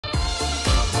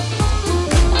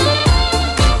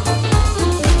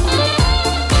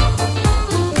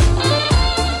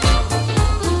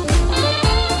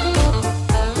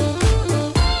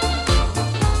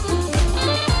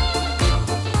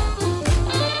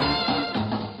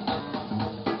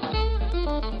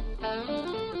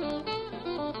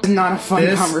It's not a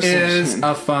fun conversation. This is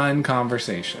a fun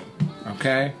conversation,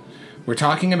 okay? We're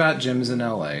talking about gyms in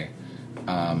LA,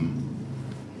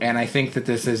 and I think that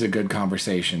this is a good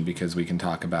conversation because we can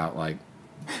talk about, like...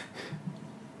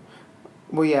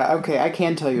 Well, yeah, okay, I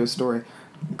can tell you a story.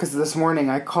 Because this morning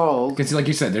I called... Because, like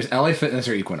you said, there's LA Fitness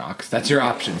or Equinox. That's your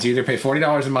options. You either pay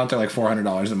 $40 a month or, like,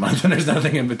 $400 a month, and there's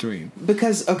nothing in between.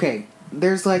 Because, okay,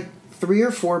 there's, like, 3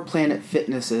 or 4 Planet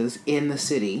Fitnesses in the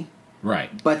city.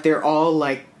 Right. But they're all,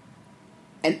 like,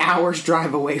 an hour's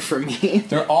drive away from me.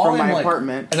 They're all from my in,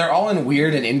 apartment. And they're all in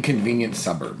weird and inconvenient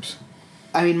suburbs.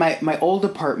 I mean, my old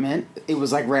apartment, it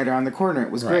was, like, right around the corner.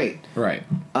 It was great. Right.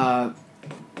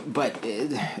 But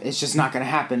it's just not going to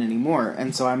happen anymore.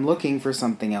 And so I'm looking for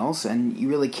something else, and you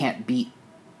really can't beat,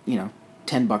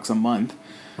 $10 a month.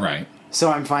 Right.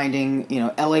 So I'm finding,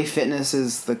 LA Fitness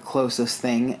is the closest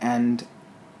thing, and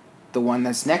the one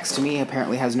that's next to me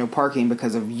apparently has no parking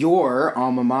because of your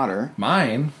alma mater.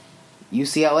 Mine?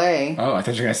 UCLA. Oh, I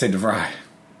thought you were going to say DeVry.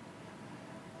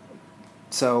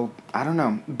 So, I don't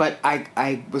know. But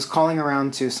I was calling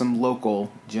around to some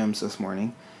local gyms this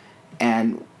morning,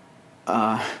 and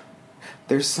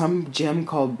there's some gym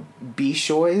called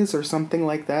B-Choice or something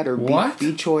like that, or what?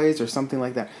 B-Choice or something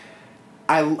like that.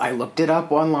 I looked it up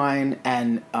online,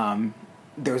 and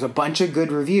there's a bunch of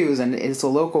good reviews, and it's a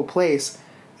local place.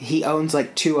 He owns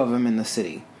like 2 of them in the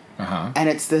city. Uh-huh. And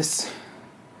it's this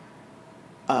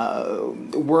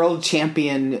world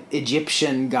champion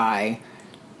Egyptian guy,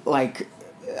 like,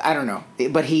 I don't know,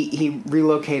 but he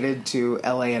relocated to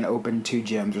LA and opened 2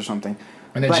 gyms or something.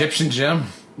 Egyptian gym?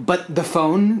 But the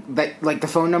phone the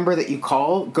phone number that you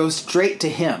call goes straight to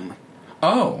him.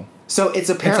 Oh. So it's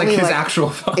apparently it's like his actual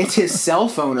phone. It's his cell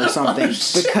phone or something.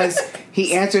 Because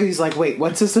he answered, he's like, "Wait,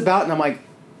 what's this about?" And I'm like,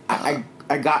 I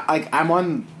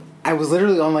was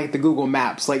literally on like the Google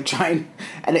Maps, like trying,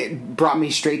 and it brought me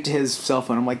straight to his cell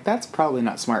phone. I'm like, that's probably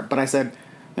not smart. But I said,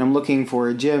 I'm looking for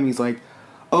a gym. He's like,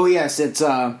 oh yes, it's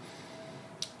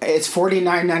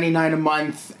 $49.99 a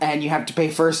month, and you have to pay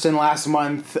first and last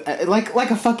month,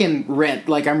 like a fucking rent.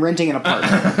 Like I'm renting an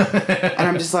apartment, and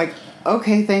I'm just like,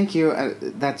 okay, thank you.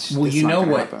 That's well, you know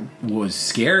what happen. Was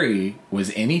scary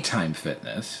was Anytime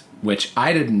Fitness, which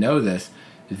I didn't know this.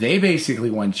 They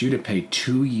basically want you to pay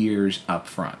 2 years up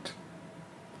front.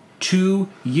 2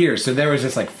 years. So there was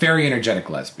this like very energetic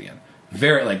lesbian,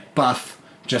 very like buff,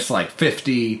 just like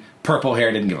 50, purple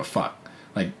hair, didn't give a fuck.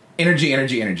 Like energy.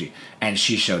 And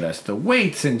she showed us the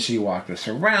weights, and she walked us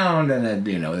around, and then,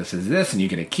 this is this, and you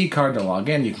get a key card to log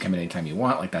in. You can come in anytime you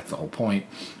want. Like, that's the whole point.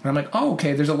 And I'm like, oh,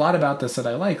 okay, there's a lot about this that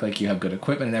I like. Like, you have good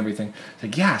equipment and everything. It's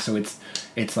like, yeah, so it's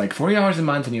like $40 a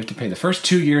month, and you have to pay the first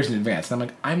 2 years in advance. And I'm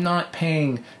like, I'm not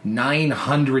paying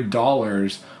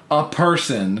 $900 a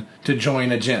person to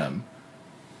join a gym.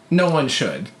 No one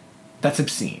should. That's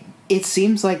obscene. It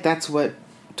seems like that's what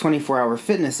 24-hour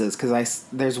fitness is, because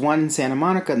there's one in Santa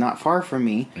Monica not far from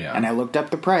me, and I looked up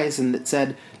the price, and it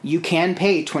said you can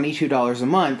pay $22 a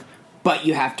month, but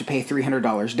you have to pay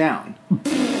 $300 down.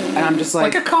 And I'm just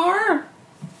like a car?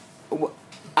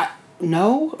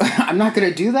 No, I'm not going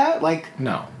to do that. Like,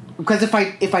 no, because if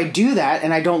I do that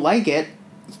and I don't like it,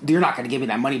 you're not going to give me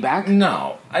that money back.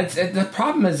 No, the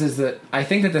problem is that I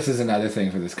think that this is another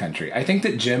thing for this country. I think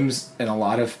that gyms in a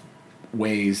lot of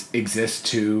ways exist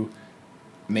to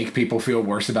make people feel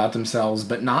worse about themselves,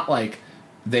 but not like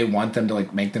they want them to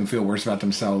like make them feel worse about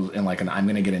themselves in like an I'm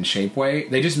going to get in shape way.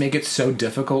 They just make it so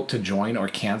difficult to join or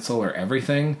cancel or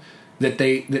everything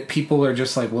that people are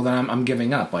just like, well, then I'm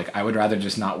giving up. Like, I would rather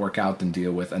just not work out than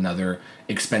deal with another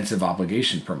expensive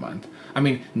obligation per month. I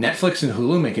mean, Netflix and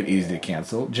Hulu make it easy to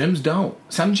cancel. Gyms don't.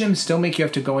 Some gyms still make you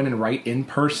have to go in and write in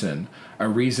person a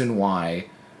reason why.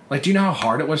 Like, do you know how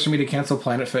hard it was for me to cancel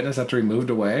Planet Fitness after we moved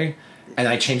away? And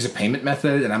I changed the payment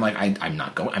method, and I'm like, I'm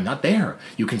not there.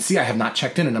 You can see I have not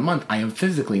checked in a month. I am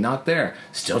physically not there.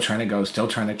 Still trying to go, still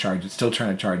trying to charge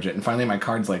it. And finally my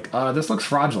card's like, this looks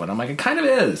fraudulent. I'm like, it kind of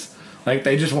is. Like,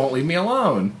 they just won't leave me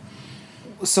alone.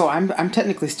 So I'm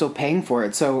technically still paying for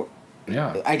it. So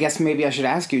yeah, I guess maybe I should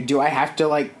ask you, do I have to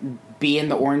like be in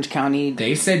the Orange County?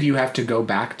 They said you have to go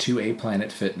back to a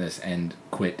Planet Fitness and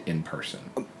quit in person.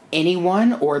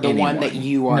 Anyone or the one that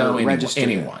you are registered?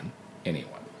 Anyone.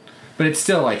 But it's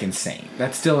still like insane.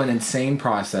 That's still an insane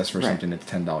process for something that's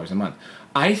 $10 a month.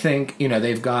 I think,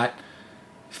 they've got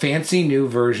fancy new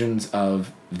versions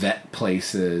of vet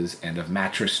places and of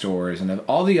mattress stores and of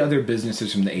all the other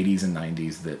businesses from the 80s and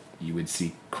 90s that you would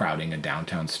see crowding a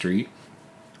downtown street.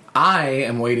 I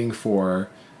am waiting for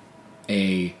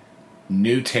a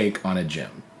new take on a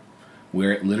gym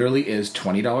where it literally is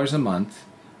 $20 a month.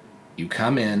 You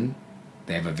come in,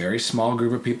 they have a very small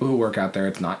group of people who work out there.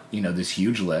 It's not, this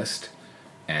huge list.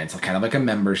 and it's kind of like a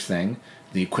members thing.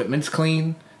 The equipment's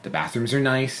clean, the bathrooms are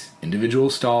nice, individual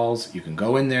stalls. You can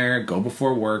go in there, go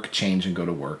before work, change, and go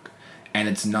to work. And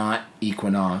it's not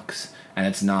Equinox, and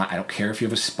it's not, I don't care if you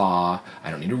have a spa, I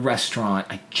don't need a restaurant,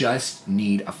 I just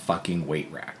need a fucking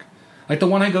weight rack. Like the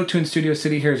one I go to in Studio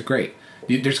City here is great.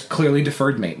 There's clearly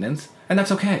deferred maintenance, and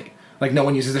that's okay. Like no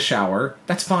one uses a shower,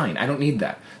 that's fine, I don't need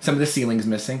that. Some of the ceiling's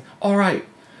missing, alright.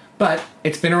 But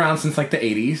it's been around since like the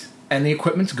 80s, and the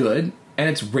equipment's good, and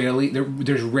it's rarely,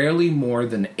 there's rarely more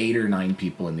than 8 or 9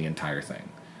 people in the entire thing.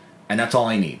 And that's all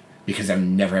I need, because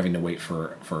I'm never having to wait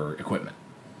for equipment.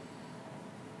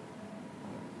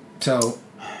 So,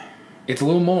 it's a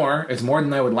little more. It's more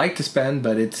than I would like to spend,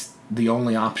 but it's the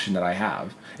only option that I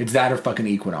have. It's that or fucking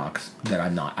Equinox that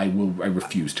I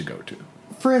refuse to go to.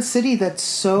 For a city that's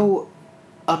so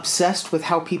obsessed with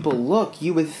how people look,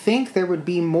 you would think there would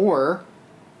be more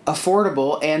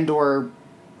affordable and or,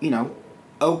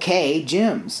 okay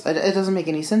gyms. It doesn't make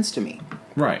any sense to me.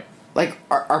 Right. Like,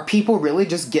 are people really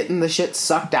just getting the shit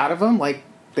sucked out of them? Like,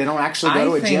 they don't actually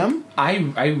go to a gym?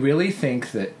 I really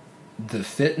think that the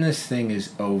fitness thing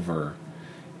is over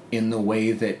in the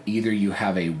way that either you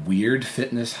have a weird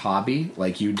fitness hobby,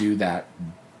 like you do that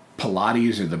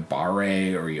Pilates or the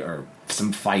barre or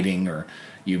some fighting, or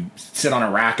you sit on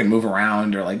a rack and move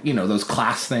around, or like, those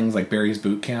class things like Barry's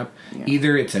Boot Camp. Yeah.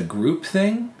 Either it's a group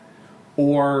thing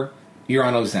or you're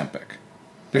on Ozempic.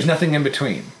 There's nothing in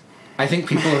between. I think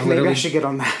people have literally... Maybe I should get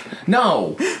on that.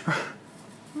 No!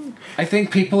 I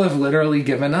think people have literally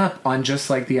given up on just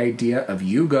like the idea of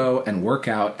you go and work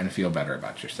out and feel better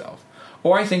about yourself.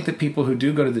 Or I think that people who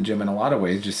do go to the gym in a lot of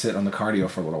ways just sit on the cardio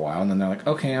for a little while and then they're like,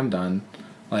 okay, I'm done.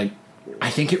 Like, I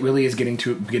think it really is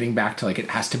getting back to like, it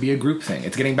has to be a group thing.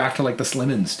 It's getting back to like the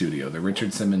Slimmons studio, the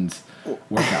Richard Simmons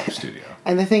workout studio.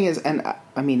 And the thing is, and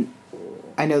I mean,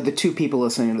 I know the 2 people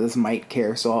listening to this might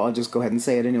care, so I'll just go ahead and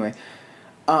say it anyway.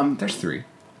 There's 3.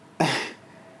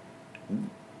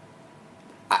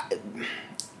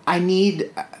 I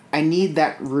need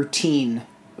that routine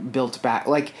built back.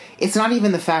 Like, it's not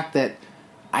even the fact that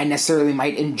I necessarily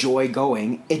might enjoy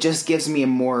going. It just gives me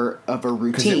more of a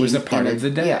routine. Because it was a part of the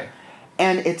day. Yeah.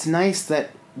 And it's nice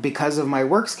that because of my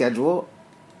work schedule,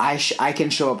 I can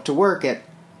show up to work at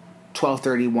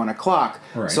 12:30, 1 o'clock.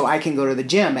 Right. So I can go to the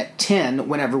gym at 10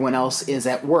 when everyone else is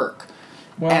at work.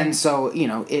 Well, and so,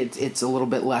 it's a little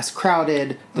bit less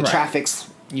crowded. The traffic's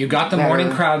You got the morning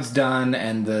crowds done,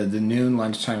 and the noon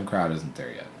lunchtime crowd isn't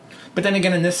there yet. But then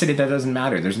again, in this city, that doesn't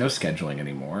matter. There's no scheduling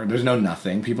anymore. There's no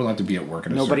nothing. People don't have to be at work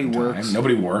at a certain time.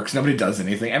 Nobody works. Nobody does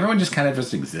anything. Everyone just kind of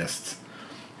just exists.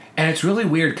 And it's really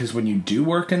weird, because when you do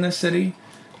work in this city,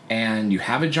 and you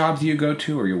have a job that you go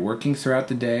to, or you're working throughout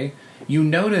the day, you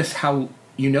notice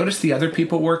the other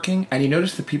people working, and you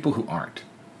notice the people who aren't.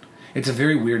 It's a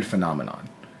very weird phenomenon.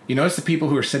 You notice the people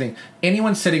who are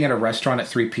anyone sitting at a restaurant at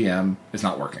 3 p.m. is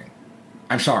not working.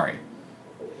 I'm sorry.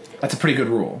 That's a pretty good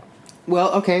rule.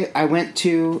 Well, okay, I went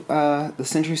to the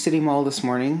Century City Mall this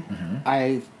morning. Mm-hmm.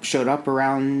 I showed up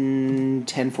around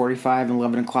 10:45 and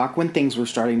 11 o'clock when things were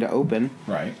starting to open.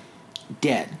 Right.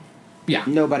 Dead. Yeah.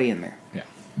 Nobody in there. Yeah.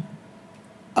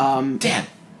 Dead.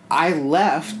 I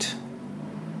left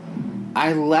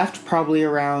probably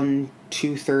around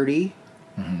 2:30.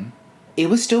 Mm-hmm. It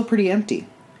was still pretty empty.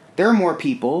 There are more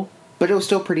people, but it was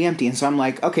still pretty empty. And so I'm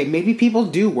like, okay, maybe people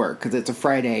do work because it's a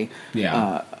Friday.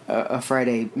 Yeah. A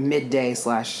Friday midday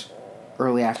 /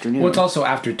 early afternoon. Well, it's also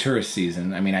after tourist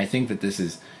season. I mean, I think that this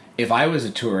is... If I was a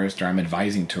tourist or I'm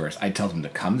advising tourists, I'd tell them to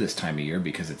come this time of year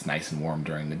because it's nice and warm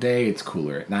during the day. It's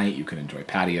cooler at night. You can enjoy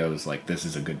patios. Like, this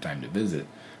is a good time to visit.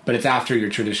 But it's after your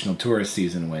traditional tourist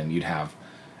season when you'd have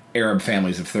Arab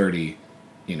families of 30,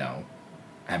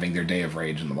 having their day of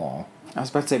rage in the mall. I was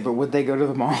about to say, but would they go to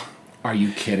the mall? Are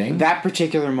you kidding? That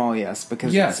particular mall, yes,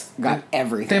 because it's got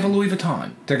everything. They have a Louis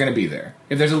Vuitton. They're going to be there.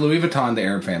 If there's a Louis Vuitton, the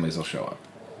Arab families will show up.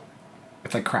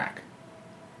 It's like crack.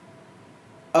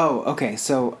 Oh, okay.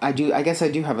 So I guess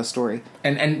I do have a story.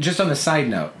 And just on the side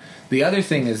note, the other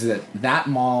thing is that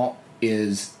mall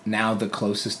is now the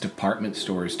closest department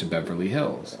stores to Beverly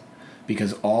Hills.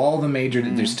 Because all the major...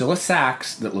 There's still a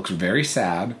Saks that looks very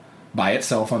sad by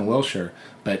itself on Wilshire,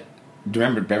 but...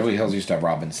 Remember, Beverly Hills used to have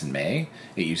Robinson May.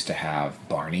 It used to have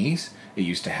Barney's. It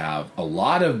used to have a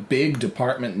lot of big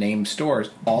department name stores,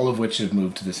 all of which have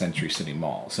moved to the Century City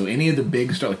Mall. So any of the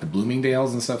big stores, like the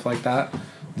Bloomingdale's and stuff like that,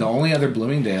 the only other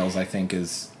Bloomingdale's, I think,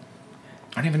 is...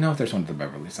 I don't even know if there's one at the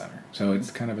Beverly Center. So it's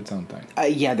kind of its own thing.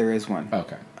 Yeah, there is one.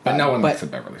 Okay. But no one likes the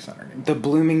Beverly Center anymore. The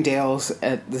Bloomingdale's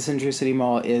at the Century City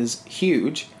Mall is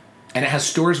huge. And it has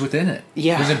stores within it.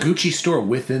 Yeah. There's a Gucci store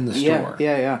within the store.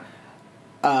 Yeah.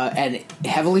 And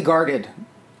heavily guarded.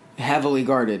 Heavily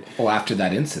guarded. Well, after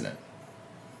that incident.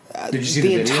 Did you see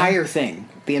the entire thing?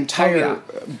 The entire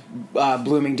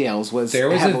Bloomingdale's was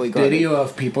heavily guarded. There was a video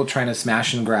of people trying to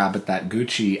smash and grab at that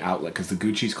Gucci outlet because the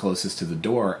Gucci's closest to the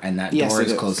door, and that door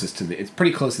is closest to the. It's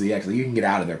pretty close to the exit. You can get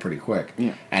out of there pretty quick.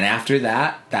 Yeah. And after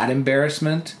that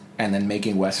embarrassment, and then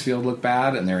making Westfield look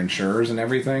bad and their insurers and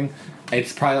everything,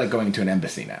 it's probably like going to an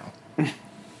embassy now.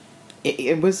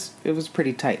 It was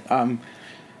pretty tight.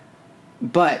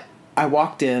 But I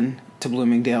walked in to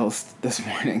Bloomingdale's this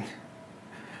morning,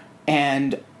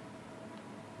 and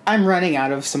I'm running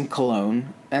out of some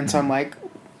cologne, and so I'm like,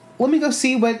 let me go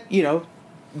see what,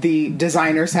 the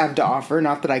designers have to offer.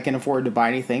 Not that I can afford to buy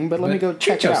anything, but let me go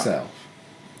check it out.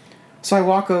 So I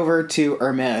walk over to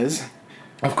Hermes.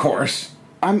 Of course.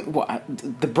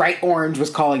 The bright orange was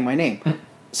calling my name.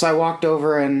 So I walked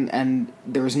over, and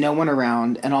there was no one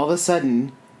around, and all of a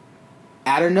sudden,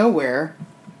 out of nowhere,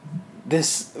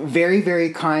 this very,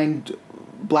 very kind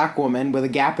black woman with a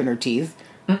gap in her teeth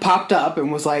popped up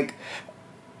and was like,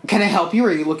 can I help you?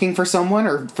 Are you looking for someone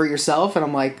or for yourself? And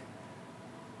I'm like,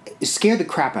 it scared the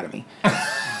crap out of me.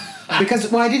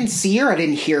 Because, I didn't see her, I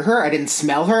didn't hear her, I didn't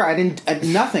smell her, I didn't,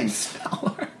 nothing.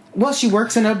 Smell her? Well, she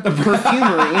works in a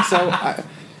perfumery,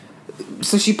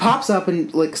 so she pops up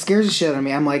and, like, scares the shit out of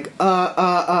me. I'm like,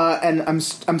 and I'm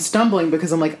stumbling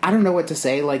because I'm like, I don't know what to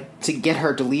say, like, to get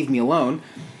her to leave me alone.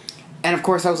 And, of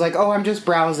course, I was like, I'm just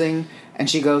browsing. And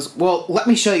she goes, well, let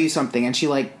me show you something. And she,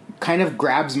 like, kind of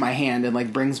grabs my hand and,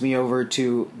 like, brings me over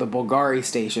to the Bulgari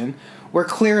station, where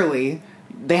clearly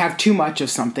they have too much of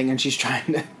something and she's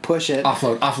trying to push it.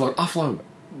 Offload.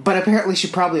 But apparently she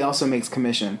probably also makes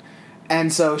commission.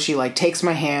 And so she, like, takes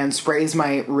my hand, sprays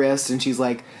my wrist, and she's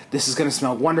like, this is going to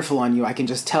smell wonderful on you. I can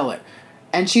just tell it.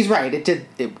 And she's right. It did.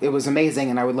 It was amazing,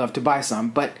 and I would love to buy some.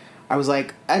 But I was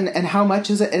like, and how much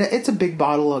is it? And it's a big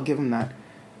bottle. I'll give him that.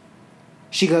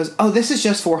 She goes, this is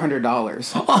just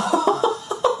 $400.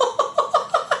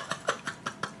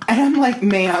 And I'm like,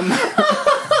 ma'am,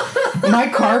 my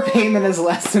car payment is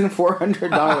less than $400.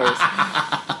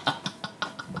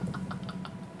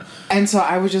 And so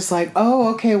I was just like,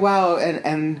 okay, wow.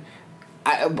 And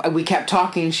we kept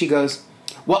talking. She goes,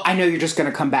 well, I know you're just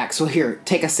going to come back. So here,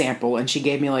 take a sample. And she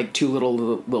gave me like two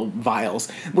little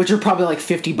vials, which are probably like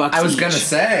 $50 I was going to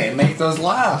say, make those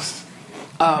last.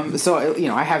 So,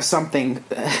 I have something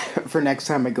for next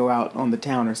time I go out on the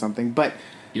town or something. But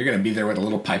you're going to be there with a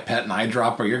little pipette and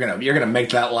eyedropper. You're going to make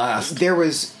that last. There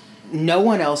was no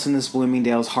one else in this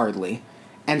Bloomingdale's hardly.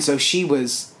 And so she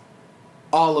was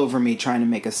all over me trying to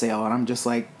make a sale, and I'm just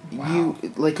like, wow.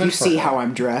 You see how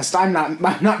I'm dressed. I'm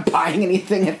not buying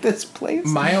anything at this place.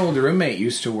 My old roommate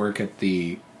used to work at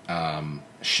the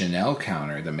Chanel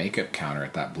counter, the makeup counter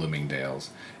at that Bloomingdale's,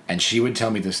 and she would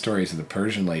tell me the stories of the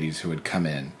Persian ladies who would come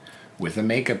in with a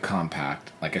makeup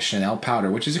compact, like a Chanel powder,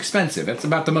 which is expensive. It's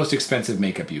about the most expensive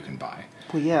makeup you can buy.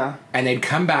 Well, yeah. And they'd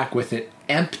come back with it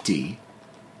empty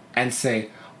and say,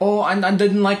 I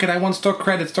didn't like it. I want store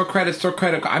credit.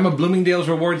 I'm a Bloomingdale's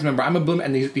Rewards member.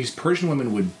 And these Persian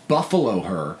women would buffalo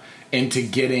her into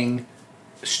getting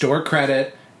store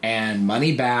credit and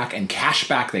money back and cash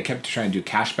back. They kept trying to do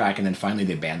cash back, and then finally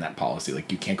they banned that policy.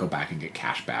 Like, you can't go back and get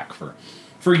cash back for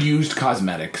used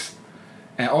cosmetics.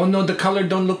 And, no, the color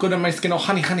don't look good on my skin. Oh,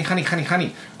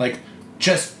 honey. Like,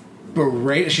 just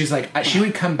berate. She's like, she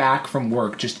would come back from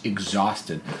work just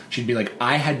exhausted. She'd be like,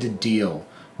 I had to deal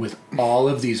with all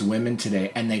of these women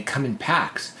today, and they come in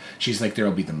packs. She's like,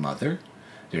 there'll be the mother,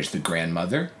 there's the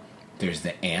grandmother, there's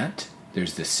the aunt,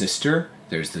 there's the sister,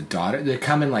 there's the daughter. They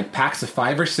come in like packs of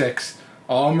 5 or 6,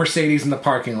 all Mercedes in the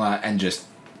parking lot, and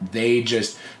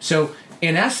so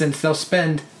in essence, they'll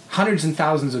spend hundreds and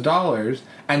thousands of dollars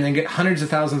and then get hundreds of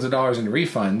thousands of dollars in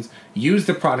refunds, use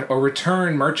the product, or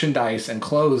return merchandise and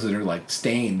clothes that are like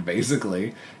stained,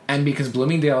 basically. And because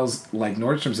Bloomingdale's, like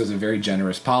Nordstrom's, has a very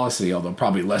generous policy, although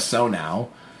probably less so now,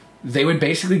 they would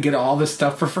basically get all this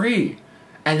stuff for free.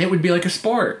 And it would be like a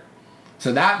sport.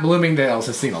 So that Bloomingdale's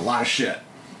has seen a lot of shit.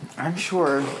 I'm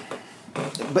sure.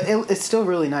 But it's still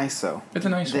really nice, though. It's a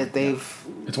nice one.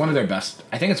 It's one of their best.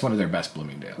 I think it's one of their best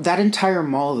Bloomingdale's. That entire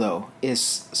mall, though, is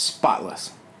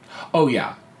spotless. Oh,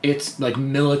 yeah. It's, like,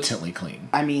 militantly clean.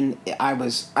 I mean, I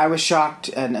was shocked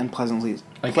and pleasantly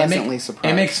surprised.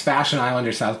 It makes Fashion Island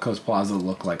or South Coast Plaza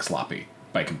look like sloppy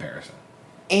by comparison.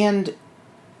 And,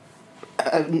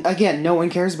 again, no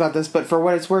one cares about this, but for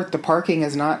what it's worth, the parking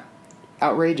is not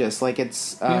outrageous. Like,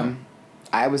 it's...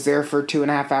 I was there for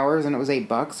 2.5 hours, and it was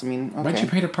 $8. I mean, okay. Why'd you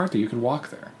pay to park there? You could walk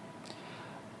there.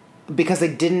 Because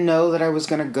they didn't know that I was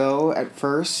going to go at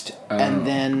first, and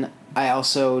then I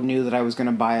also knew that I was going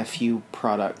to buy a few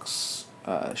products,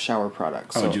 shower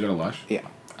products. Oh, did you go to Lush? Yeah.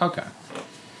 Okay.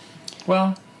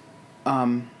 Well,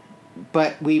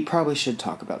 but we probably should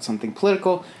talk about something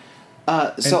political.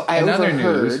 I overheard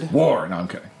news, war. No, I'm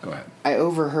kidding. Go ahead. I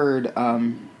overheard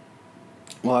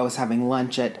while I was having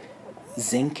lunch at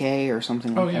Zinke or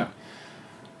something like that.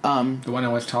 The one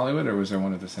in West Hollywood, or was there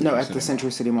one at the Century City? No, at the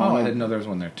Century City Mall. Oh, I didn't know there was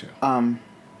one there too.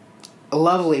 A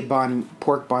lovely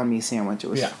pork banh mi sandwich. It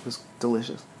was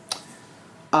delicious.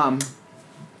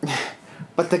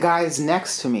 But the guys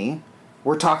next to me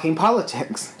were talking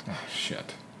politics. Oh,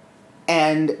 shit.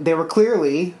 And they were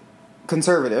clearly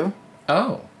conservative.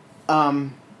 Oh.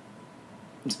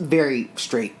 Very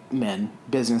straight men,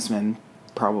 businessmen,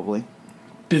 probably.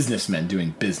 Businessmen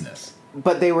doing business.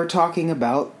 But they were talking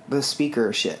about the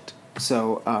speaker shit.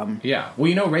 So, yeah. Well,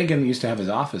 you know, Reagan used to have his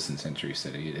office in Century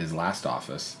City. His last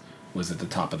office was at the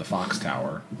top of the Fox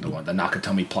Tower, the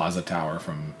Nakatomi Plaza Tower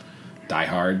from Die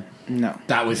Hard. No.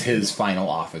 That was his final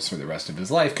office for the rest of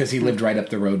his life, because he lived right up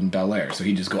the road in Bel Air. So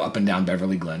he'd just go up and down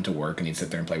Beverly Glen to work, and he'd sit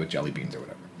there and play with jelly beans or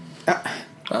whatever.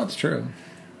 Well, it's true.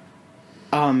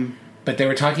 But they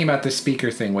were talking about the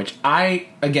speaker thing, which I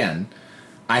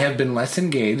have been less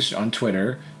engaged on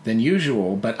Twitter than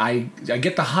usual, but I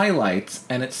get the highlights,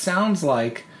 and it sounds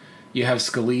like you have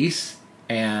Scalise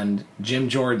and Jim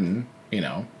Jordan,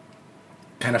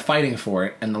 kind of fighting for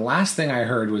it. And the last thing I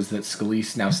heard was that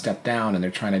Scalise now stepped down, and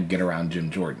they're trying to get around Jim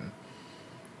Jordan.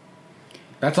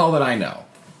 That's all that I know.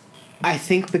 I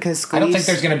think because Scalise... I don't think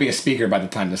there's going to be a speaker by the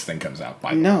time this thing comes out.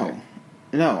 By the way.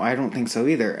 No, I don't think so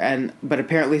either. But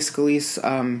apparently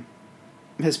Scalise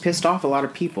has pissed off a lot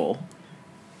of people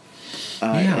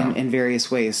in various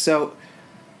ways. So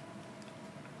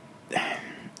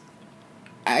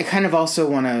I kind of also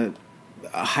want to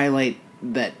highlight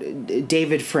that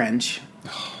David French...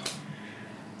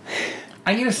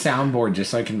 I need a soundboard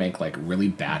just so I can make really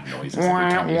bad noises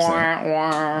every time you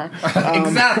say it.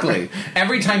 Exactly.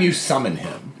 Every time you summon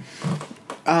him.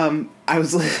 I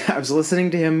was listening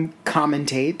to him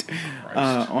commentate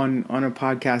on a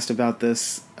podcast about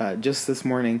this just this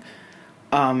morning.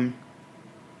 I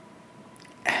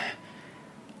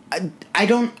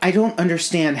don't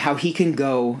understand how he can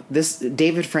go. This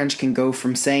David French can go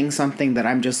from saying something that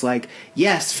I'm just like,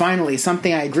 yes, finally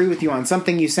something I agree with you on,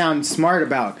 something you sound smart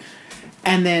about,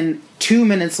 and then 2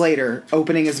 minutes later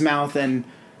opening his mouth and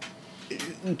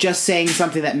just saying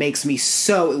something that makes me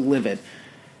so livid.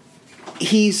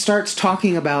 He starts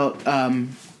talking about,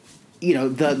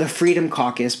 the Freedom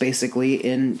Caucus, basically,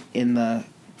 in the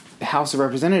House of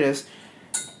Representatives,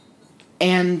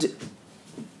 and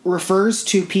refers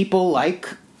to people like,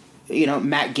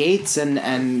 Matt Gaetz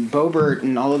and Boebert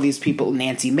and all of these people,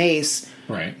 Nancy Mace,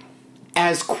 right,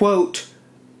 as, quote,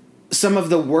 some of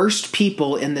the worst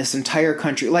people in this entire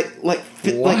country, like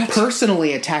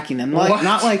personally attacking them,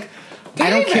 not like... I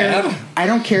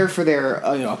don't care for their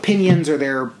opinions or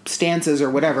their stances or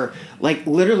whatever. Like,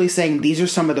 literally saying these are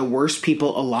some of the worst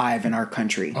people alive in our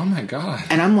country. Oh my God.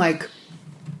 And I'm like,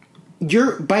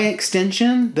 you're, by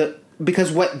extension,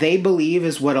 because what they believe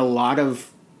is what a lot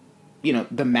of,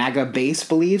 the MAGA base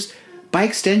believes. By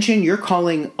extension, you're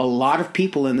calling a lot of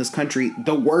people in this country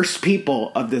the worst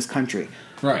people of this country.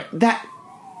 Right.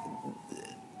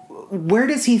 Where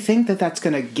does he think that that's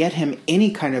going to get him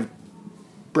any kind of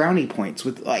brownie points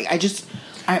with I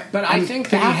think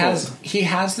that he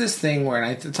has this thing where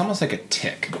it's almost like a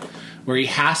tick where he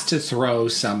has to throw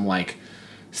some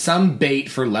bait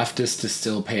for leftists to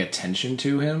still pay attention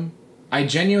to him. I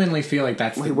genuinely feel like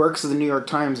he works at the New York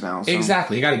Times now. So.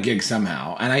 Exactly. He got a gig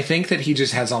somehow. And I think that he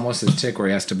just has almost this tick where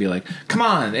he has to be like, come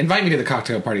on, invite me to the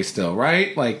cocktail party still,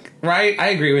 right? Right? I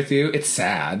agree with you. It's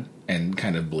sad and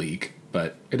kind of bleak,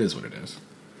 but it is what it is.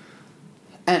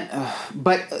 And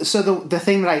so the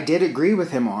thing that I did agree with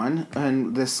him on,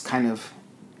 and this kind of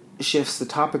shifts the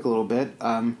topic a little bit,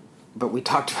 but we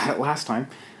talked about it last time.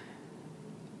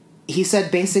 He said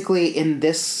basically in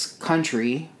this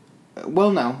country,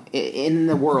 in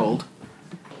the world,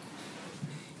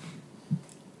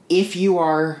 if you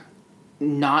are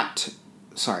not,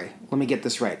 let me get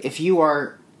this right. If you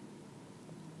are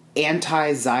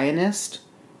anti-Zionist,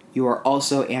 you are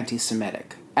also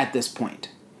anti-Semitic at this point.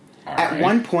 At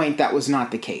one point, that was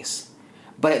not the case.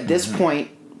 But at this point,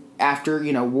 after,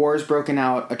 wars broken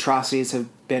out, atrocities have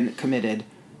been committed,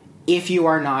 if you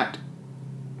are not,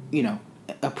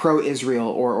 a pro-Israel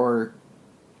or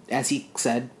as he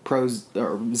said,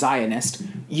 pro-Zionist,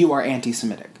 you are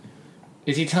anti-Semitic.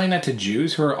 Is he telling that to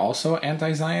Jews who are also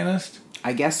anti-Zionist?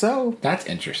 I guess so. That's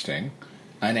interesting.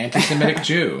 An anti-Semitic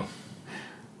Jew.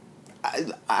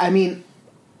 I mean...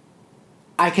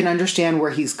 I can understand where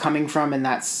he's coming from in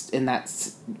that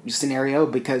scenario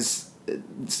because,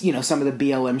 some of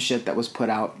the BLM shit that was put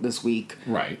out this week.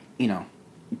 Right.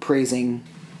 praising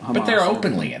Hamas. But they're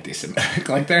openly anti-Semitic.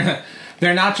 Like they're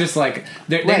not just like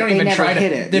they don't even try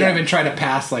to they don't even try to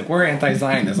pass like we're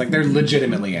anti-Zionist. Like they're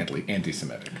legitimately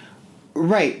anti-Semitic.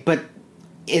 Right, but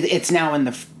it's now in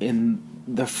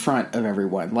the front of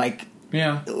everyone. Like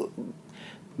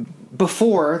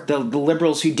before, the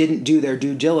liberals who didn't do their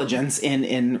due diligence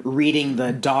in reading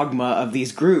the dogma of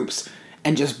these groups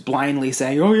and just blindly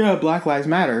saying, "Oh yeah, Black Lives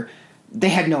Matter," they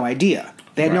had no idea.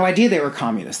 They had no idea they were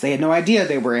communists. They had no idea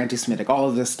they were anti-Semitic. All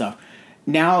of this stuff.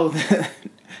 Now,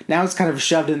 now it's kind of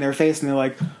shoved in their face, and they're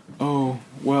like, "Oh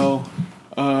well,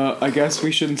 I guess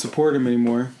we shouldn't support him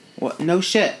anymore." Well, no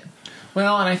shit.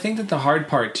 Well, and I think that the hard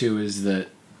part too is that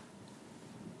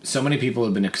so many people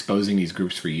have been exposing these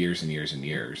groups for years and years and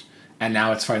years. And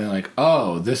now it's finally like,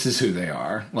 oh, this is who they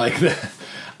are. Like,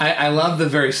 I love the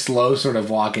very slow sort of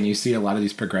walk, and you see a lot of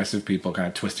these progressive people kind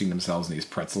of twisting themselves in these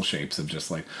pretzel shapes of just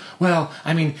like, well,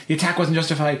 I mean, the attack wasn't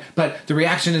justified, but the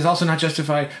reaction is also not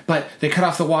justified, but they cut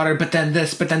off the water, but then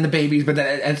this, but then the babies, but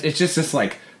then it's just this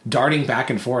like darting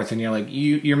back and forth, and you're like,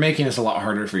 you're making this a lot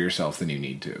harder for yourself than you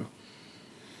need to.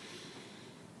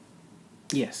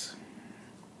 Yes.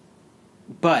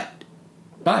 But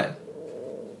I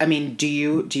mean, do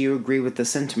you agree with the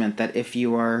sentiment that if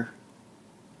you are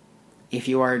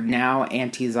now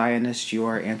anti-Zionist, you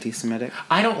are anti-Semitic?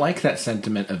 I don't like that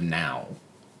sentiment of now.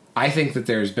 I think that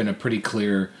there's been a pretty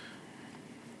clear...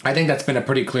 I think that's been a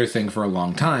pretty clear thing for a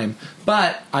long time.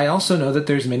 But I also know that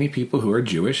there's many people who are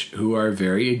Jewish who are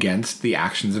very against the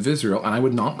actions of Israel, and I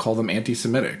would not call them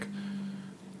anti-Semitic.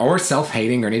 Or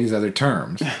self-hating or any of these other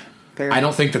terms. I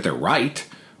don't think that they're right,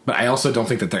 but I also don't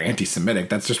think that they're anti-Semitic.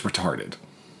 That's just retarded.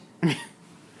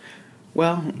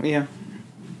 Well, yeah.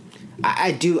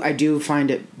 I do find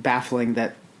it baffling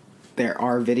that there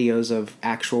are videos of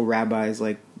actual rabbis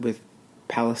like with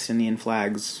Palestinian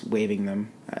flags waving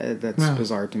them. That's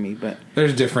bizarre to me, but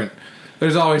there's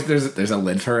a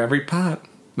lid for every pot.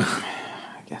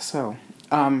 I guess so.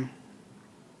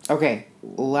 Okay,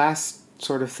 last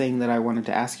sort of thing that I wanted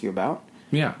to ask you about.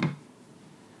 Yeah.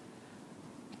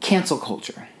 Cancel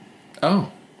culture.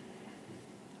 Oh.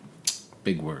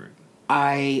 Big word.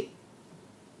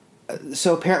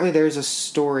 So apparently there's a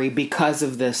story because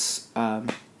of this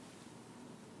Hamas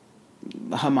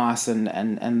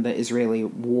and the Israeli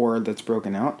war that's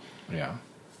broken out. Yeah.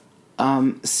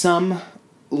 Some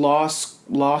law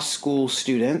school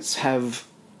students have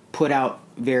put out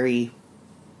very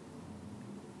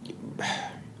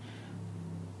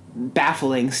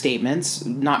baffling statements,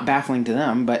 not baffling to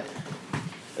them, but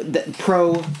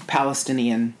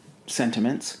pro-Palestinian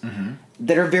sentiments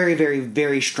that are very, very,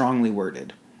 very strongly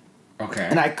worded. Okay.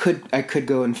 And I could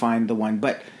go and find the one,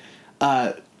 but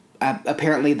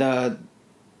apparently the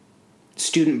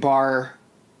student bar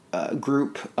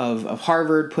group of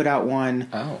Harvard put out one.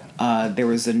 Oh. There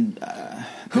was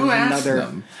who asked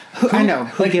them? I know.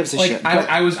 Who gives a shit?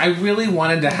 I really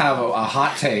wanted to have a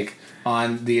hot take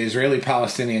on the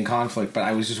Israeli-Palestinian conflict, but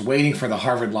I was just waiting for the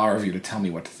Harvard Law Review to tell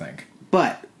me what to think.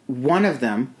 But one of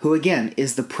them, who again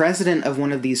is the president of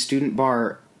one of these student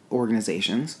bar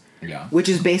organizations, which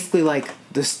is basically like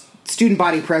the student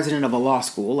body president of a law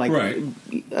school, like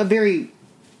a very,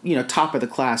 top of the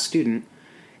class student,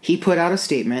 he put out a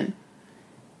statement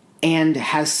and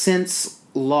has since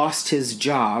lost his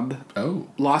job,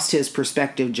 lost his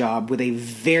prospective job with a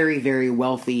very, very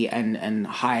wealthy and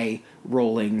high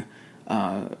rolling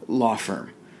law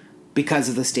firm because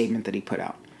of the statement that he put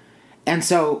out. And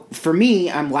so, for me,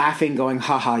 I'm laughing, going,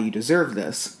 haha, you deserve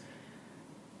this.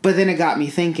 But then it got me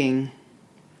thinking,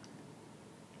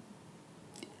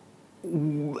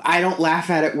 I don't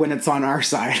laugh at it when it's on our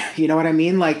side. You know what I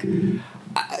mean? Like,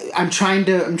 I'm trying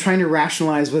to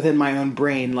rationalize within my own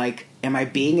brain, like, am I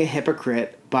being a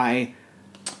hypocrite by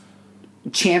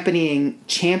championing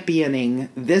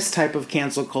this type of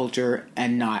cancel culture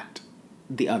and not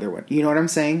the other one? You know what I'm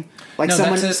saying? Like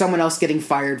someone else getting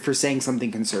fired for saying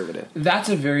something conservative. That's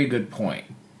a very good point.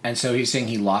 And so he's saying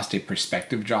he lost a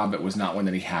prospective job. It was not one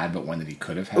that he had, but one that he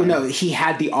could have had. Oh no, he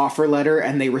had the offer letter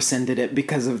and they rescinded it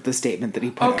because of the statement that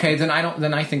he put. Okay, then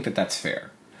I think that that's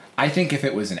fair. I think if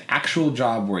it was an actual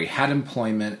job where he had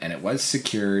employment and it was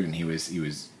secured and he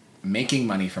was making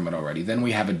money from it already, then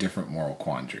we have a different moral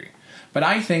quandary. But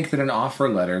I think that an offer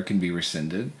letter can be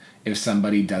rescinded if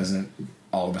somebody doesn't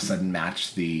all of a sudden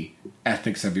match the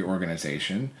ethics of your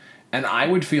organization. And I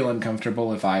would feel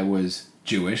uncomfortable if I was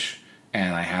Jewish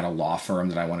and I had a law firm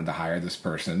that I wanted to hire this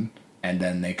person, and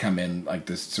then they come in like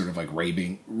this sort of like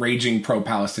raging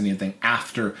pro-Palestinian thing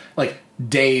after like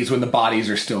days when the bodies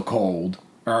are still cold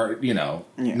or,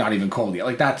 not even cold yet.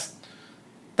 Like that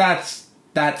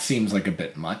seems like a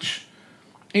bit much.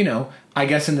 you know, I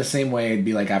guess in the same way it'd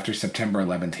be like after September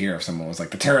 11th here, if someone was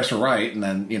like, the terrorists were right, and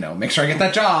then, you know, make sure I get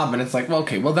that job. And it's like, well,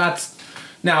 okay, well, that's,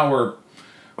 now we're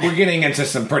getting into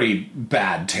some pretty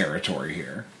bad territory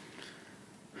here.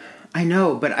 I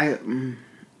know, but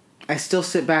I still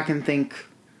sit back and think,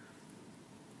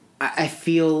 I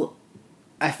feel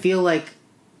like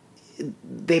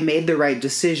they made the right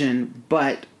decision,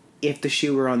 but if the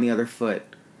shoe were on the other foot,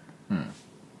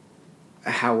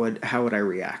 how would I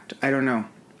react? I don't know.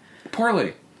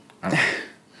 Poorly.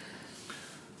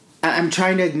 I'm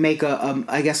trying to make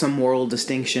I guess a moral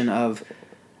distinction of,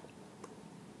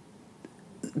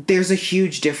 there's a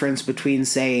huge difference between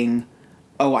saying,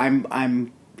 oh,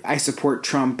 I support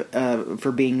Trump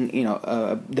for being, you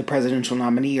know, the presidential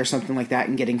nominee or something like that,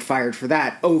 and getting fired for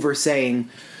that, over saying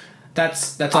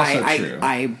that's also true.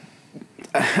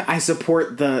 I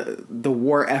support the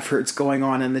war efforts going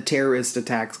on and the terrorist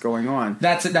attacks going on.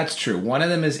 That's true. One of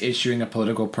them is issuing a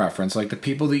political preference, like the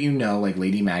people that you know, like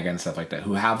Lady MAGA and stuff like that,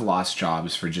 who have lost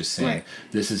jobs for just saying,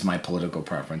 this is my political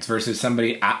preference, versus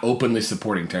somebody openly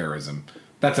supporting terrorism.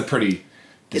 That's a pretty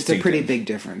It's a pretty big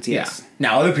difference, yes. Yeah.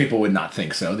 Now, other people would not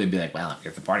think so. They'd be like, well, if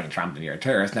you're supporting Trump, then you're a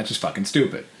terrorist, and that's just fucking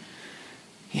stupid.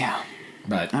 Yeah.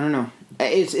 But I don't know.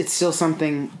 It's still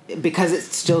something, because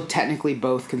it's still technically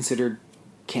both considered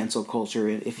cancel culture,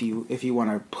 if you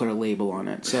want to put a label on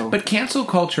it. So, but cancel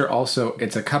culture also,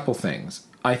 it's a couple things.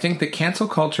 I think that cancel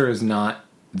culture is not,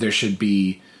 there should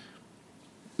be,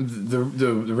 the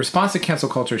response to cancel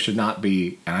culture should not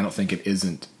be, and I don't think it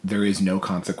isn't, there is no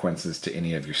consequences to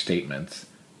any of your statements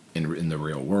in the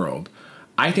real world.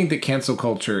 I think that cancel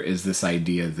culture is this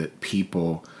idea that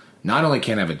people not only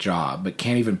can't have a job, but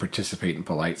can't even participate in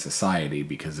polite society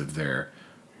because of their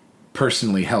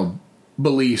personally held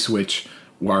beliefs, which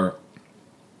were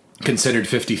considered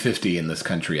 50-50 in this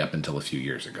country up until a few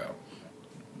years ago.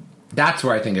 That's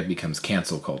where I think it becomes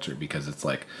cancel culture, because it's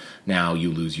like, now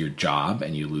you lose your job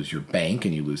and you lose your bank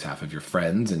and you lose half of your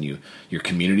friends and your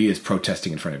community is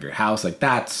protesting in front of your house. Like,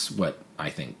 that's what I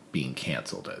think being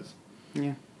canceled is.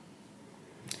 Yeah.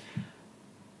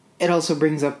 It also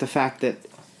brings up the fact that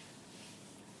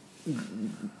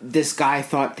this guy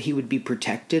thought he would be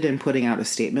protected in putting out a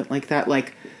statement like that.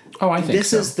 Like, oh, I think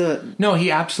this so. is the... No, he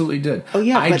absolutely did. Oh,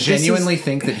 yeah, I genuinely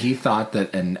think that he thought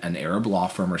that an Arab law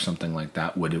firm or something like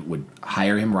that would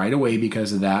hire him right away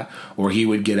because of that, or he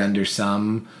would get under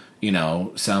some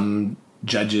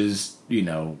judge's,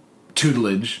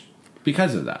 tutelage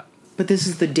because of that. But this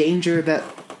is the danger that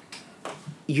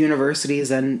universities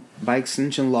and, by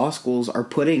extension, law schools are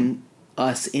putting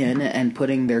us in and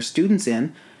putting their students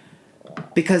in,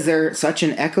 because they're such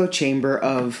an echo chamber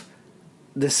of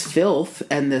this filth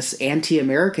and this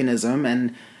anti-Americanism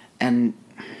and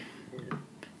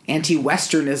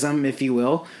anti-Westernism, if you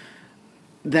will,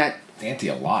 that anti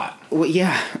a lot. Well,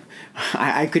 yeah,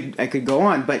 I could go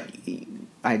on, but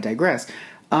I digress.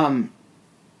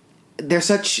 They're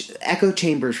such echo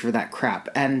chambers for that crap,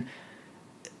 and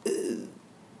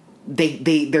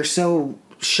they're so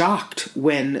shocked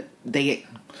when they get...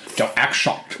 Don't act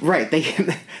shocked. Right.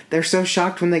 They're so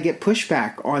shocked when they get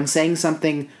pushback on saying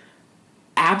something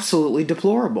absolutely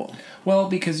deplorable. Well,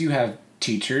 because you have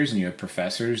teachers and you have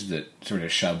professors that sort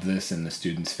of shove this in the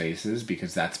students' faces,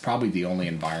 because that's probably the only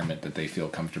environment that they feel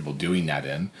comfortable doing that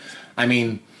in. I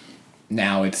mean,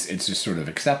 now it's just sort of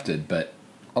accepted, but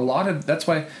that's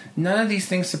why none of these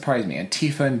things surprise me.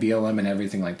 Antifa and BLM and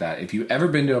everything like that. If you've ever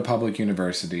been to a public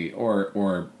university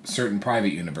or certain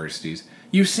private universities,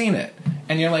 you've seen it.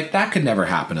 And you're like, that could never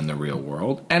happen in the real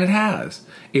world. And it has.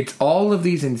 It's all of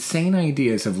these insane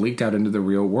ideas have leaked out into the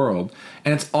real world.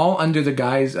 And it's all under the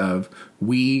guise of,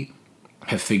 we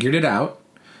have figured it out.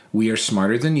 We are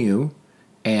smarter than you.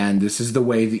 And this is the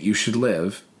way that you should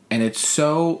live. And it's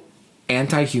so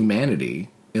anti-humanity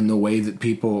in the way that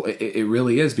people... It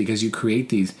really is, because you create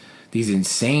these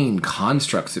insane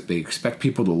constructs that they expect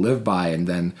people to live by, and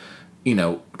then...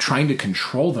 trying to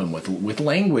control them with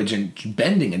language and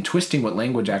bending and twisting what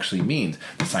language actually means.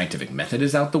 The scientific method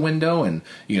is out the window, and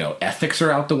ethics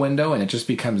are out the window, and it just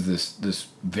becomes this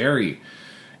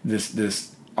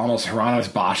almost Hieronymus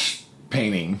Bosch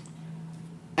painting.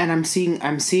 And I'm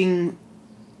seeing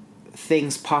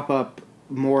things pop up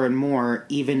more and more,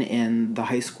 even in the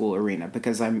high school arena,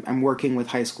 because I'm working with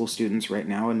high school students right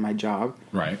now in my job.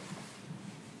 Right.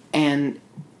 And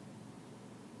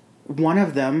one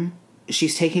of them,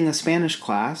 she's taking a Spanish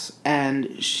class,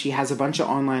 and she has a bunch of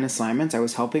online assignments. I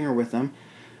was helping her with them.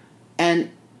 And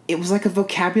it was like a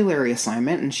vocabulary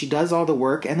assignment, and she does all the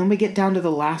work, and then we get down to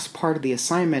the last part of the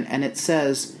assignment, and it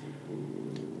says...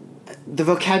 The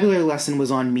vocabulary lesson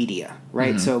was on media,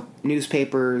 right? Mm-hmm. So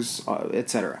newspapers,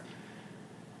 etc.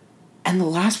 And the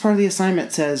last part of the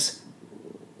assignment says,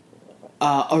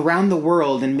 around the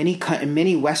world, in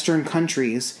many Western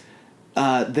countries,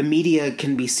 the media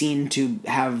can be seen to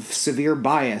have severe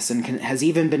bias and has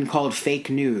even been called fake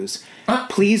news.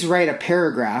 Please write a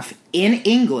paragraph in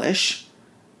English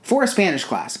for a Spanish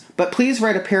class, but please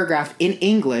write a paragraph in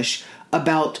English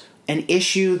about an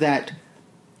issue that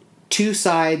two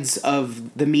sides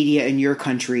of the media in your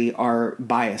country are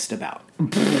biased about.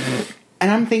 And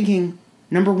I'm thinking,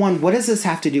 number one, what does this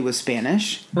have to do with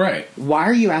Spanish? Right. Why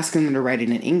are you asking them to write it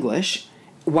in English?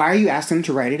 Why are you asking them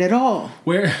to write it at all?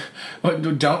 What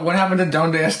happened to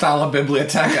Donde está la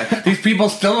biblioteca? These people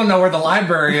still don't know where the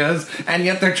library is, and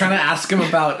yet they're trying to ask him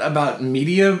about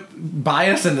media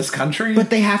bias in this country?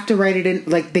 But they have to write it in,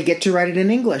 like, they get to write it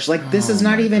in English. Like, this is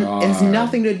not even, it has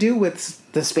nothing to do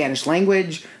with the Spanish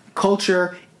language,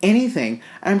 culture, anything.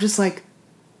 And I'm just like,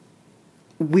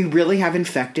 we really have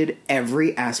infected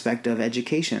every aspect of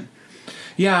education.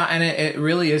 Yeah, and it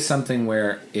really is something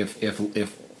where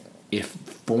if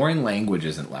foreign language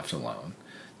isn't left alone,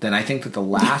 then I think that the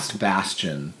last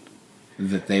bastion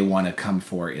that they want to come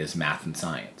for is math and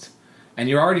science. And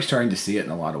you're already starting to see it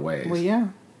in a lot of ways. Well, yeah.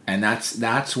 And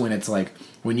that's when it's like,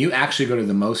 when you actually go to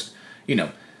the most,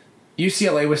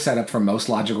 UCLA was set up from most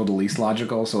logical to least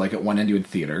logical. So like at one end you had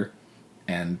theater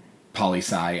and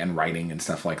poli-sci and writing and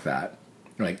stuff like that.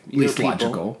 Like least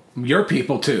logical. Your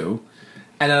people too.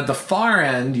 And at the far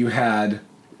end you had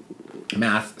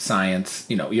math, science,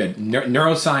 you had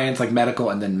neuroscience, like medical,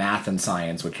 and then math and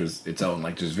science, which was its own,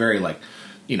 like, just very, like,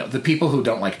 the people who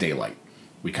don't like daylight,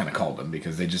 we kind of called them,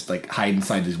 because they just, like, hide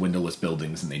inside these windowless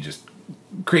buildings, and they just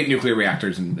create nuclear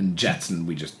reactors and jets, and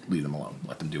we just leave them alone,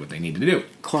 let them do what they need to do.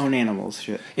 Clone animals,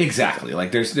 shit. Exactly.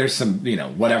 Like, there's some,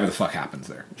 whatever the fuck happens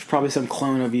there. There's probably some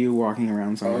clone of you walking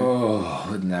around somewhere. Oh,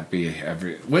 wouldn't that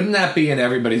be in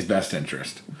everybody's best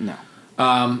interest? No.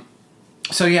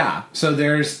 So yeah, so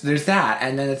there's that,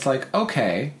 and then it's like,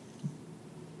 okay,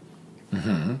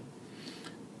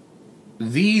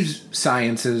 these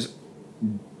sciences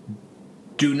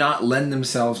do not lend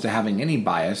themselves to having any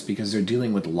bias because they're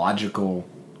dealing with logical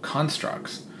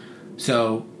constructs.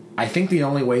 So I think the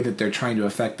only way that they're trying to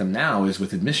affect them now is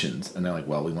with admissions, and they're like,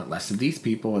 well, we want less of these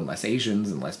people and less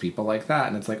Asians and less people like that,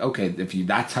 and it's like, okay,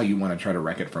 that's how you want to try to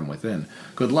wreck it from within,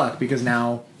 good luck, because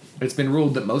now it's been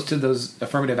ruled that most of those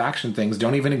affirmative action things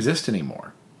don't even exist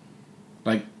anymore.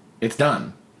 Like, it's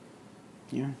done.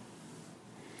 Yeah.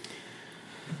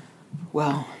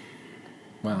 Well,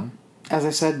 as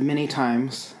I said many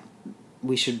times,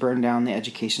 we should burn down the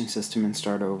education system and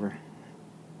start over.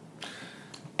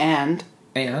 And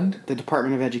the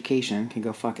Department of Education can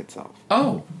go fuck itself.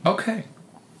 Oh, okay.